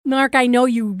Mark, I know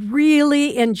you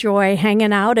really enjoy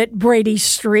hanging out at Brady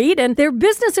Street, and their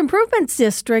business improvements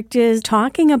district is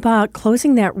talking about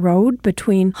closing that road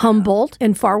between Humboldt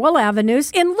and Farwell Avenues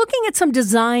and looking at some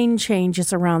design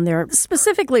changes around there,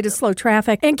 specifically to slow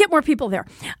traffic and get more people there.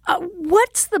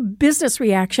 What's the business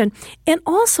reaction? And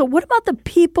also, what about the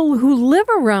people who live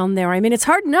around there? I mean, it's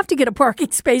hard enough to get a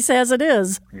parking space as it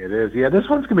is. It is. Yeah, this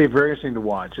one's going to be very interesting to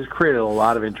watch. It's created a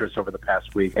lot of interest over the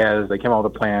past week as they came out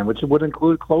with a plan, which would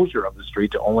include closure of the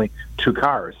street to only 2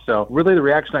 cars. So really the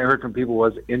reaction I heard from people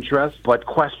was interest, but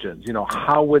questions. You know,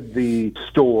 how would the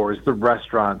stores, the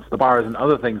restaurants, the bars, and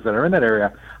other things that are in that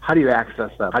area, how do you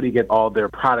access them? How do you get all their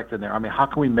product in there? I mean, how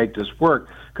can we make this work?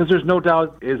 Because there's no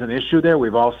doubt is an issue there.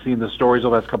 We've all seen the stories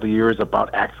over the last couple of years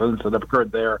about accidents that have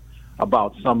occurred there,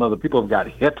 about some of the people who got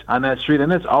hit on that street,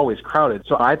 and it's always crowded.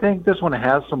 So I think this one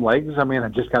has some legs. I mean,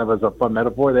 just kind of as a fun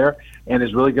metaphor there, and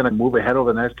is really going to move ahead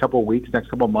over the next couple of weeks, next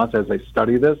couple of months as they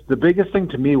study this. The biggest thing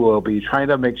to me will be trying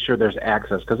to make sure there's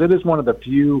access, because it is one of the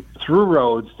few through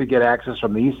roads to get access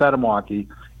from the east side of Milwaukee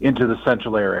into the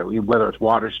central area, whether it's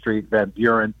Water Street, Van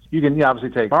Buren. You can obviously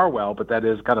take Farwell, but that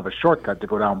is kind of a shortcut to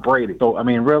go down Brady. So, I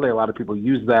mean, really a lot of people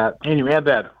use that. And you add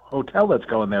that hotel that's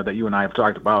going there that you and I have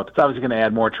talked about. It's obviously going to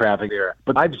add more traffic there.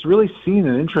 But I've just really seen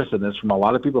an interest in this from a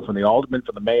lot of people, from the alderman,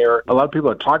 from the mayor. A lot of people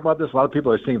are talking about this. A lot of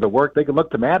people are seeing the work. They can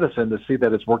look to Madison to see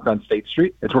that it's worked on State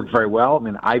Street. It's worked very well. I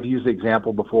mean, I've used the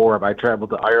example before. I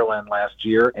traveled to Ireland last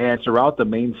year, and throughout the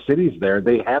main cities there,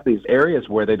 they have these areas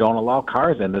where they don't allow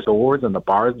cars in. The stores and the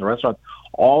bars and the restaurants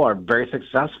all are very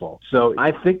successful. So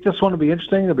I think this one will be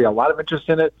interesting. There'll be a lot of interest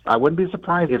in it. I wouldn't be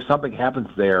surprised if something happens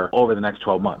there over the next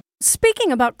 12 months.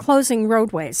 Speaking about closing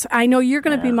roadways, I know you're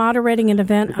going to be moderating an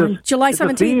event on July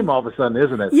 17th. It's a theme all of a sudden,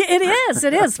 isn't it? Yeah, it is.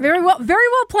 It is. Very well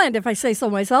planned, if I say so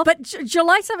myself. But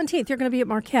July 17th, you're going to be at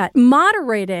Marquette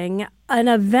moderating an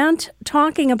event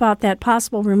talking about that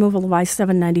possible removal of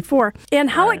I-794 and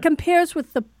how it compares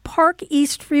with the Park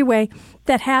East Freeway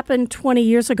that happened 20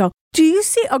 years ago. Do you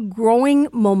see a growing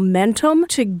momentum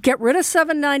to get rid of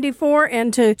 794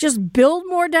 and to just build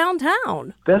more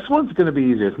downtown? This one's going to be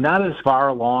easier. It's not as far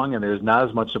along, and there's not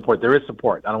as much support. There is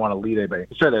support. I don't want to lead anybody.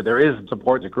 Sure, there is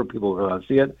support. There's a group of people who want to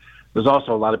see it. There's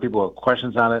also a lot of people who have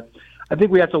questions on it. I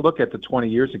think we have to look at the 20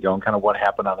 years ago and kind of what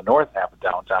happened on the north half of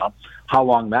downtown, how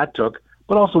long that took,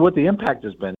 but also what the impact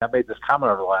has been. I made this comment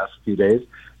over the last few days.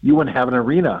 You wouldn't have an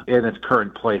arena in its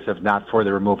current place if not for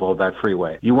the removal of that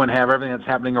freeway. You wouldn't have everything that's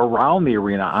happening around the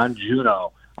arena on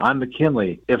Juneau, on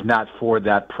McKinley, if not for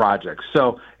that project.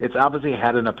 So it's obviously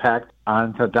had an impact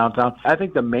on downtown. I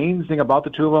think the main thing about the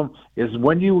two of them is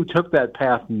when you took that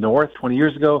path north 20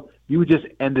 years ago, you just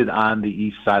ended on the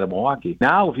east side of Milwaukee.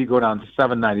 Now if you go down to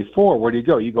 794, where do you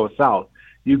go? You go south.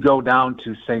 You go down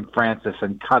to St. Francis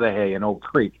and Cudahy and Oak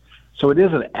Creek. So it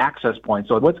is an access point.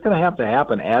 So what's going to have to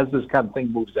happen as this kind of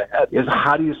thing moves ahead is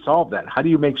how do you solve that? How do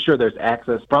you make sure there's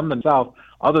access from the south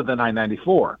other than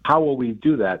I-94? How will we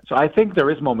do that? So I think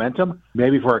there is momentum,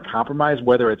 maybe for a compromise,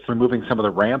 whether it's removing some of the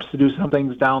ramps to do some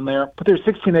things down there. But there's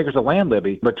 16 acres of land,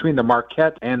 Libby, between the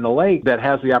Marquette and the lake that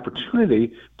has the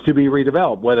opportunity to be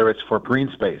redeveloped, whether it's for green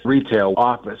space, retail,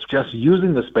 office, just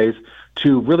using the space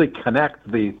to really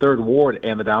connect the Third Ward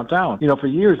and the downtown. You know, for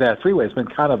years, that freeway has been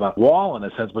kind of a wall, in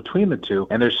a sense, between the two,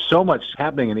 and there's so much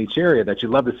happening in each area that you'd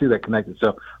love to see that connected. So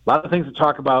a lot of things to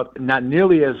talk about, not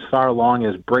nearly as far along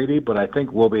as Brady, but I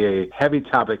think will be a heavy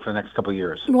topic for the next couple of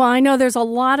years. Well, I know there's a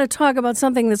lot of talk about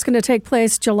something that's going to take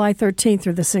place July 13th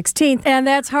through the 16th, and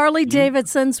that's Harley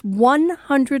Davidson's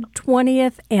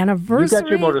 120th anniversary. You got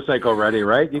your motorcycle ready,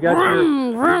 right? You got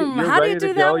you're How do ready you do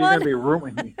to that go. one?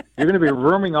 You're going to be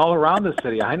rooming all around the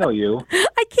city. I know you.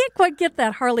 I can't quite get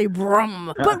that Harley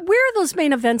brum. But where are those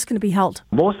main events going to be held?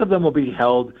 Most of them will be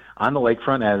held on the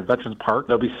lakefront at Veterans Park.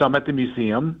 There'll be some at the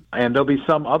museum, and there'll be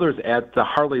some others at the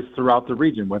Harleys throughout the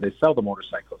region where they sell the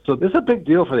motorcycles. So this is a big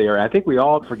deal for the area. I think we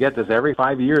all forget this. Every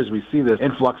 5 years we see this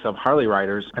influx of Harley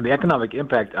riders, and the economic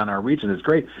impact on our region is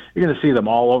great. You're going to see them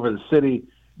all over the city.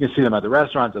 You can see them at the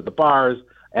restaurants, at the bars,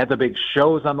 at the big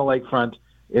shows on the lakefront.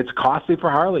 It's costly for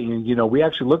Harley. You know, we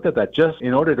actually looked at that. Just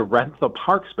in order to rent the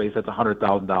park space, that's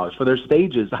 $100,000. For their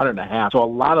stages, $150,000. So a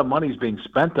lot of money is being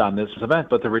spent on this event,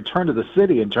 but the return to the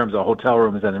city in terms of hotel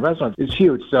rooms and restaurants is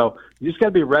huge. So you just got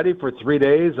to be ready for 3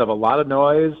 days of a lot of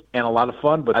noise and a lot of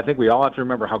fun. But I think we all have to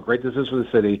remember how great this is for the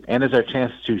city, and it's our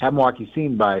chance to have Milwaukee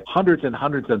seen by hundreds and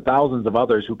hundreds and thousands of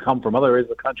others who come from other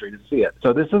areas of the country to see it.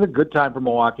 So this is a good time for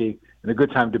Milwaukee. and a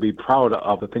good time to be proud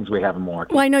of the things we have in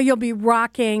Milwaukee. Well, I know you'll be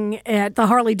rocking at the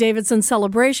Harley-Davidson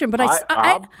celebration, but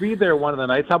I'll be there one of the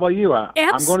nights. How about you? I'm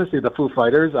going to see the Foo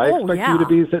Fighters. I expect you to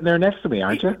be sitting there next to me,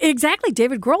 aren't you? Exactly.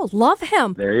 David Grohl. Love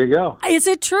him. There you go. Is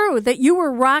it true that you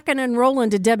were rocking and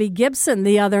rolling to Debbie Gibson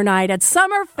the other night at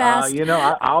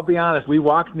Summerfest? I'll be honest. We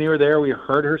walked near there. We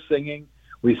heard her singing.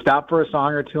 We stopped for a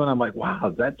song or two, and I'm like,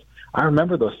 wow, I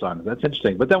remember those songs. That's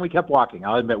interesting. But then we kept walking.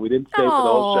 I'll admit we didn't stay for the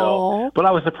whole show. But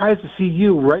I was surprised to see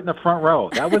you right in the front row.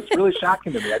 That was really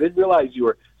shocking to me. I didn't realize you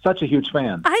were such a huge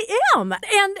fan. I am.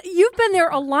 And you've been there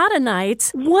a lot of nights.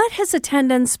 What has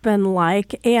attendance been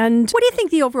like? And what do you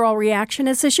think the overall reaction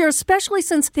is this year, especially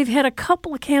since they've had a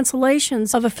couple of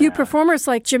cancellations of a few performers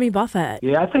like Jimmy Buffett?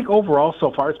 Yeah, I think overall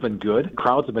so far it's been good.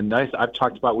 Crowds have been nice. I've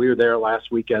talked about we were there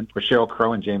last weekend with Sheryl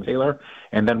Crow and James Taylor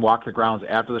and then walked the grounds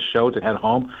after the show to head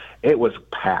home. It was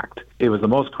packed. It was the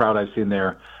most crowd I've seen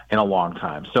there in a long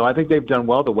time. So I think they've done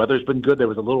well. The weather's been good. There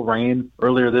was a little rain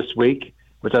earlier this week,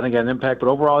 which I think had an impact. But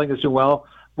overall, I think it's doing well.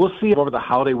 We'll see over the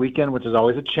holiday weekend, which is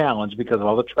always a challenge because of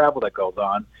all the travel that goes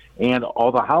on and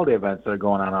all the holiday events that are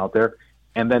going on out there.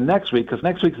 And then next week, because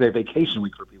next week is a vacation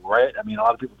week for people, right? I mean, a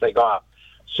lot of people take off.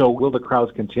 So will the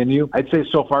crowds continue? I'd say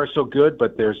so far so good,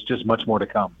 but there's just much more to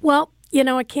come. Well,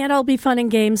 it can't all be fun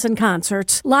and games and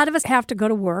concerts. A lot of us have to go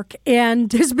to work, and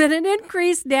there's been an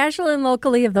increase nationally and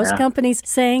locally of those companies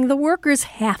saying the workers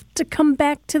have to come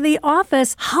back to the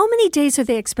office. How many days are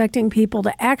they expecting people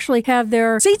to actually have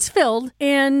their seats filled?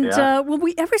 And will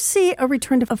we ever see a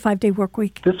return to a 5-day work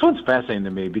week? This one's fascinating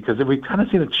to me because we've kind of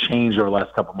seen a change over the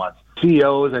last couple of months.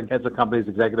 CEOs and heads of companies,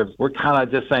 executives, we're kind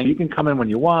of just saying, you can come in when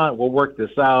you want, we'll work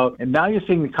this out. And now you're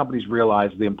seeing the companies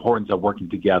realize the importance of working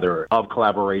together, of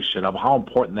collaboration, of how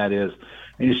important that is.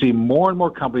 And you see more and more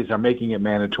companies are making it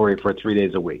mandatory for 3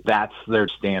 days a week. That's their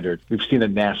standard. We've seen it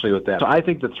nationally with that. So I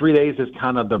think the 3 days is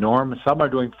kind of the norm. Some are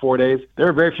doing 4 days. There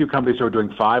are very few companies who are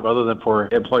doing 5 other than for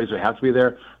employees who have to be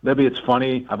there. Libby, it's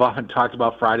funny. I've often talked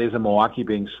about Fridays in Milwaukee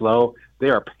being slow. They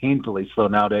are painfully slow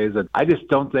nowadays. And I just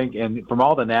don't think, and from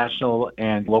all the national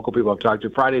and local people I've talked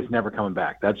to, Friday's never coming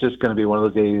back. That's just going to be one of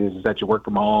those days that you work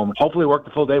from home. Hopefully work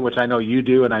the full day, which I know you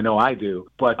do and I know I do.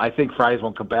 But I think Fridays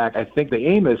won't come back. I think the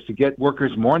aim is to get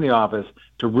workers more in the office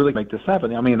to really make this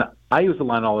happen. I mean, I use the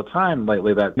line all the time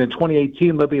lately that in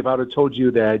 2018, Libby, if I would have told you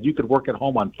that you could work at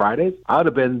home on Fridays, I would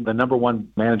have been the number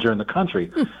one manager in the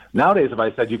country. Nowadays, if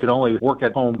I said you could only work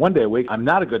at home 1 day a week, I'm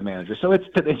not a good manager. So it's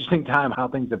an interesting time how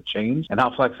things have changed and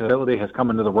how flexibility has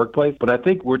come into the workplace. But I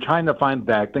think we're trying to find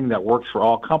that thing that works for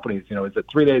all companies. Is it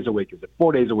 3 days a week? Is it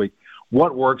 4 days a week?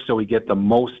 What works so we get the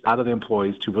most out of the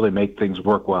employees to really make things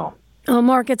work well? Oh,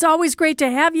 Mark, it's always great to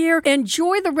have you here.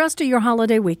 Enjoy the rest of your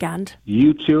holiday weekend.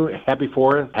 You too. Happy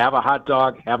 4th. Have a hot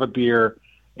dog, have a beer,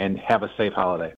 and have a safe holiday.